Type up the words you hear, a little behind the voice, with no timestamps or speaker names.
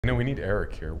You know, we need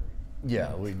Eric here.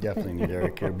 Yeah, we definitely need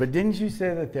Eric here. But didn't you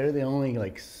say that they're the only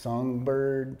like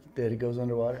songbird that it goes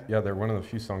underwater? Yeah, they're one of the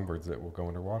few songbirds that will go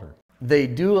underwater. They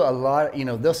do a lot, you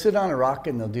know, they'll sit on a rock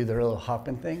and they'll do their little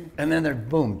hopping thing, and then they're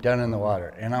boom, down in the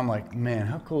water. And I'm like, man,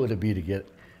 how cool would it be to get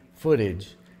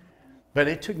footage? But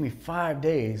it took me 5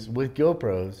 days with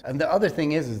GoPros. And the other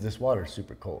thing is this water is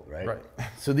super cold, right? Right.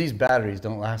 So these batteries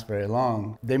don't last very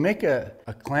long. They make a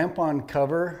clamp-on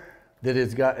cover that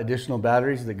has got additional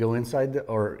batteries that go inside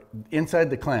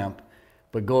the clamp,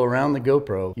 but go around the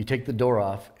GoPro. You take the door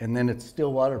off, and then it's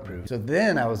still waterproof. So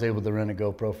then I was able to run a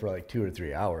GoPro for like 2 or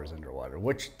 3 hours underwater,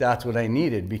 which that's what I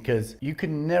needed, because you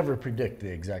can never predict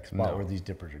the exact spot where these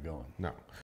dippers are going. No.